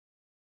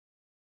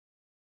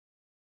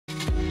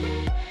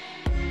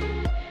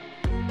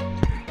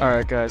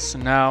Alright guys, so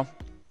now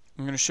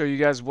I'm going to show you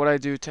guys what I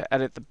do to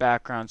edit the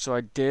background. So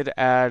I did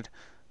add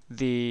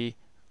the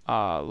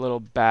little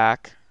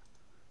back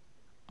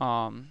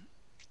um,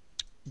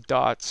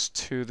 dots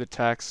to the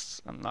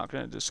text. I'm not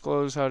going to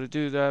disclose how to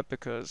do that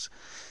because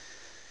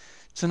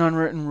it's an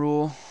unwritten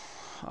rule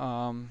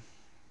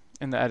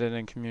in the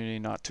editing community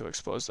not to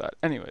expose that.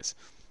 Anyways,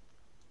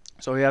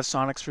 so we have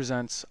Sonics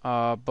Presents,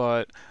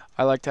 but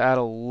I like to add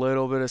a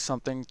little bit of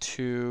something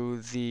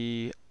to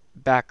the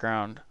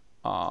background,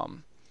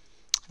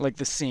 like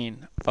the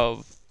scene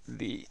of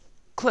the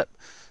clip.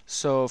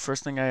 So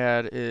first thing I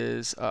add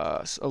is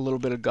a little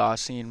bit of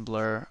gaussian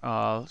blur.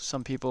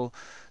 Some people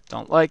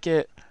don't like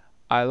it.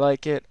 I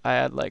like it. I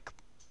add like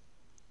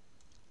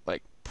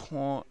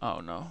point. Oh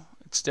no,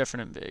 it's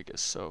different in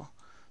Vegas, so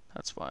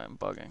that's why I'm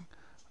bugging.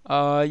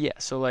 Yeah,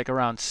 so like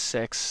around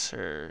 6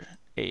 or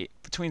 8,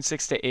 between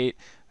 6 to 8.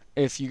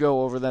 If you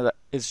go over that,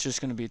 it's just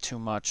going to be too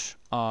much.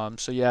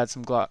 So you add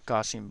some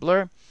Gaussian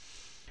blur.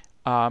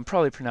 I'm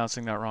probably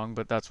pronouncing that wrong,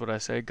 but that's what I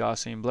say,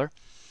 Gaussian blur.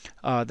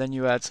 Then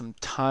you add some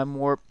time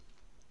warp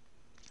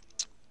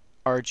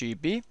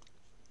RGB,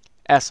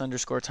 S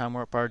underscore time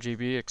warp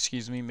RGB,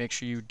 excuse me. Make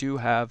sure you do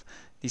have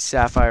the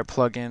Sapphire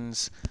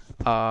plugins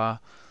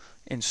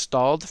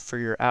installed for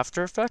your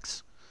After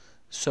Effects.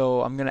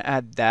 So I'm going to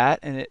add that,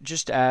 and it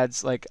just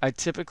adds, like, I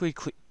typically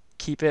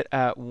keep it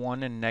at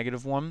 1 and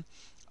 -1.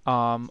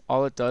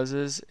 All it does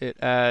is it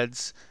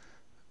adds,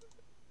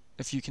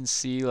 if you can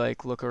see,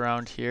 like, look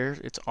around here,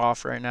 it's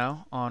off right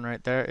now, on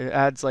right there. It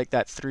adds like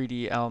that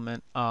 3D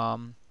element,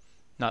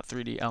 not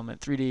 3D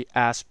element, 3D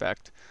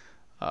aspect,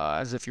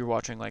 as if you're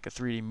watching like a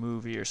 3D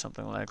movie or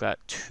something like that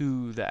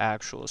to the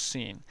actual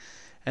scene.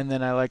 And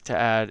then I like to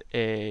add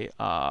a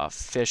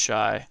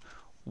fisheye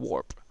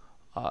warp.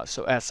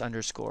 So S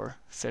underscore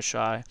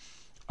fisheye.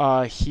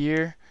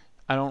 Here,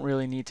 I don't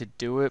really need to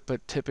do it,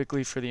 but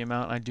typically for the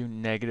amount I do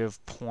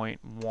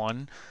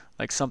 -0.1,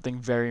 like something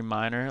very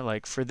minor.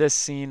 Like for this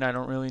scene, I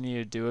don't really need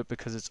to do it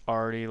because it's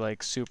already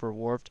like super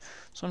warped.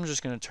 So I'm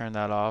just going to turn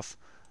that off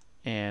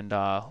and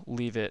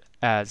leave it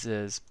as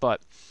is.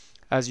 But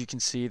as you can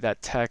see,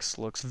 that text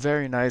looks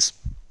very nice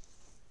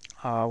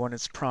when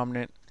it's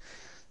prominent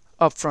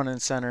up front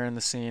and center in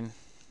the scene.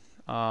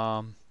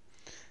 And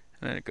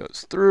then it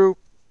goes through.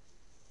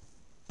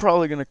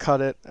 Probably going to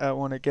cut it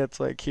when it gets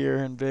like here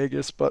in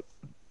Vegas, but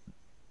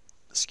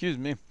excuse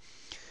me.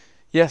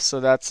 Yeah, so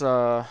that's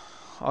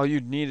all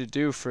you'd need to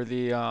do for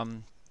the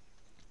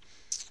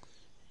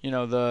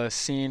the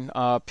scene.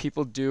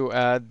 People do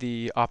add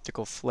the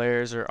optical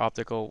flares or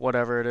optical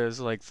whatever it is,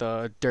 like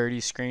the dirty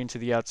screen to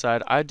the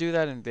outside. I do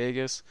that in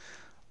Vegas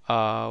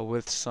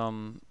with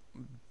some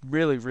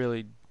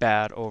really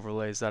bad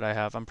overlays that I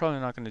have. I'm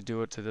probably not going to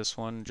do it to this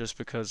one just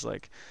because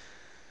like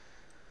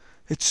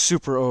it's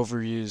super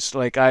overused.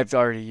 Like I've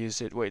already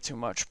used it way too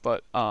much,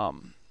 but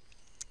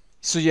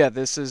so yeah,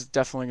 this is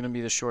definitely going to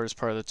be the shortest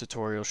part of the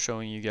tutorial,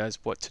 showing you guys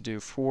what to do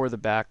for the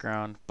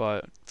background,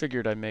 but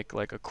figured I'd make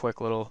like a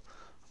quick little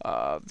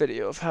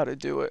video of how to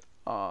do it.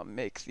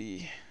 Make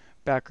the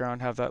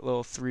background have that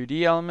little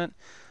 3D element,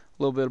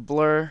 a little bit of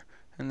blur,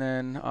 and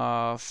then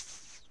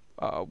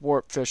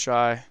warp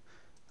fisheye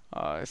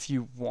if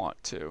you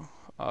want to.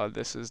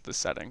 This is the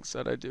settings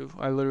that I do.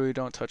 I literally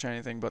don't touch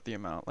anything but the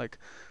amount, like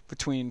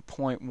between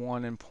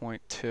 0.1 and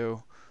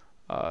 0.2,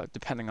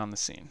 depending on the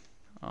scene.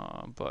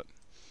 But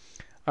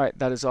alright,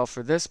 that is all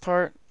for this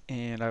part,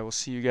 and I will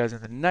see you guys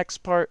in the next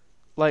part.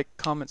 Like,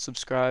 comment,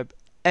 subscribe.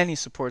 Any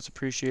support's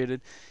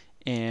appreciated.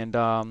 And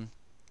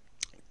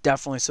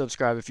definitely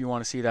subscribe if you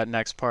want to see that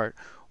next part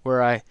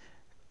where I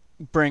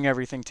bring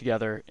everything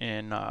together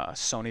in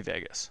Sony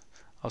Vegas.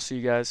 I'll see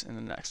you guys in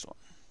the next one.